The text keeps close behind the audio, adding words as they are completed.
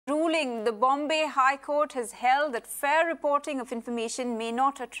ruling, the Bombay High Court has held that fair reporting of information may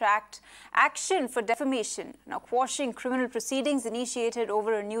not attract action for defamation. Now, quashing criminal proceedings initiated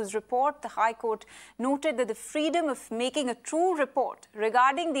over a news report, the High Court noted that the freedom of making a true report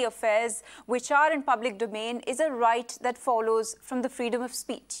regarding the affairs which are in public domain is a right that follows from the freedom of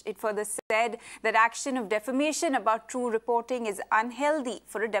speech. It further said that action of defamation about true reporting is unhealthy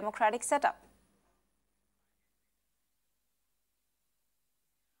for a democratic setup.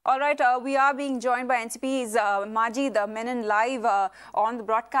 All right, we are being joined by NCP's Majid Menon live on the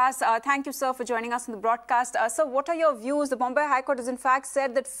broadcast. Thank you, sir, for joining us on the broadcast. Sir, what are your views? The Bombay High Court has in fact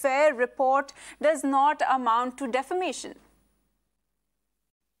said that fair report does not amount to defamation.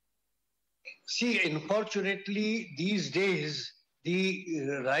 See, unfortunately, these days,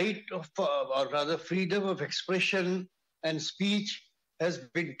 the right of, or rather freedom of expression and speech has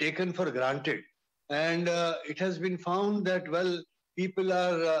been taken for granted. And it has been found that, well, people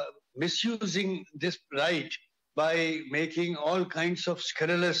are misusing this right by making all kinds of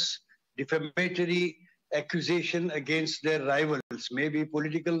scurrilous, defamatory accusation against their rivals, maybe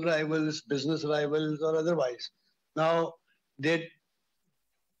political rivals, business rivals, or otherwise. Now, the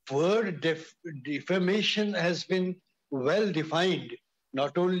word defamation has been well defined,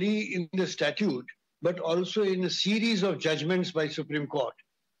 not only in the statute, but also in a series of judgments by Supreme Court.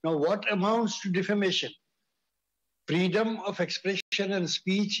 Now, what amounts to defamation? Freedom of expression and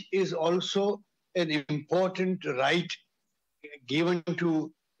speech is also an important right given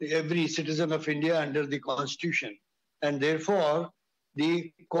to every citizen of India under the Constitution. And therefore,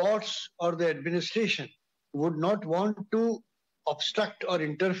 the courts or the administration would not want to obstruct or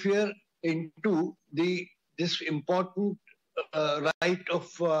interfere into this important right of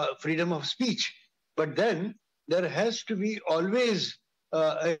freedom of speech. But then there has to be always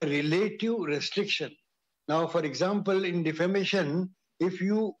a relative restriction. Now, for example, in defamation, if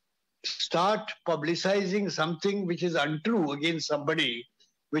you start publicizing something which is untrue against somebody,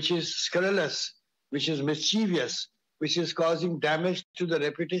 which is scurrilous, which is mischievous, which is causing damage to the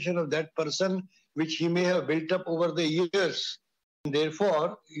reputation of that person, which he may have built up over the years, and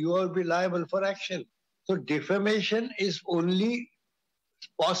therefore you will be liable for action. So defamation is only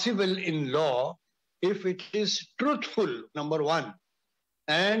possible in law if it is truthful, number one,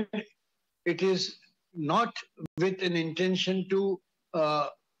 and it is not with an intention to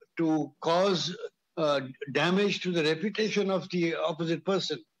cause damage to the reputation of the opposite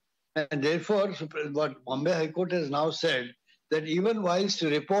person. And therefore, what Bombay High Court has now said, that even whilst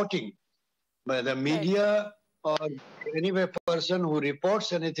reporting by the media or any person who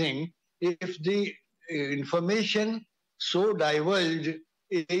reports anything, if the information so divulged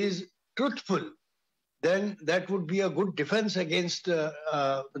is truthful, then that would be a good defense against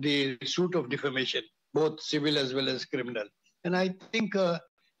the suit of defamation, both civil as well as criminal. And I think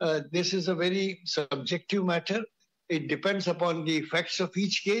this is a very subjective matter. It depends upon the facts of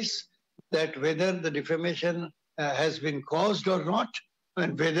each case, that whether the defamation has been caused or not,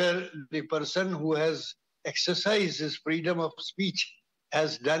 and whether the person who has exercised his freedom of speech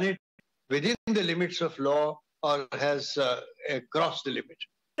has done it within the limits of law or has crossed the limit.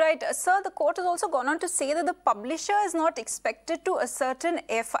 Right. Sir, the court has also gone on to say that the publisher is not expected to ascertain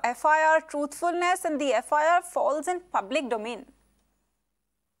FIR truthfulness and the FIR falls in public domain.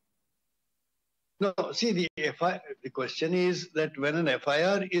 No, see, the question is that when an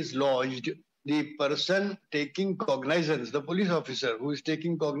FIR is lodged, the person taking cognizance, the police officer who is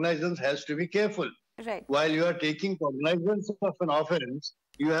taking cognizance, has to be careful. Right. While you are taking cognizance of an offense,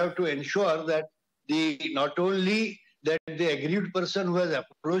 you have to ensure that not only that the aggrieved person who has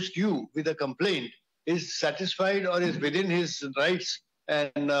approached you with a complaint is satisfied or is within his rights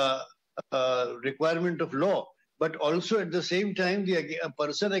and requirement of law, but also at the same time a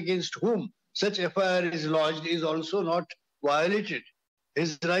person against whom such FIR is lodged is also not violated.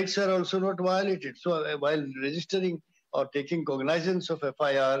 His rights are also not violated. So while registering or taking cognizance of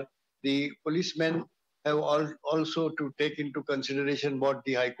FIR, the policemen have also to take into consideration what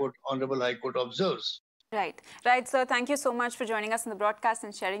the Honorable High Court observes. Right. Right, sir. Thank you so much for joining us in the broadcast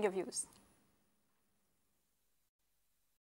and sharing your views.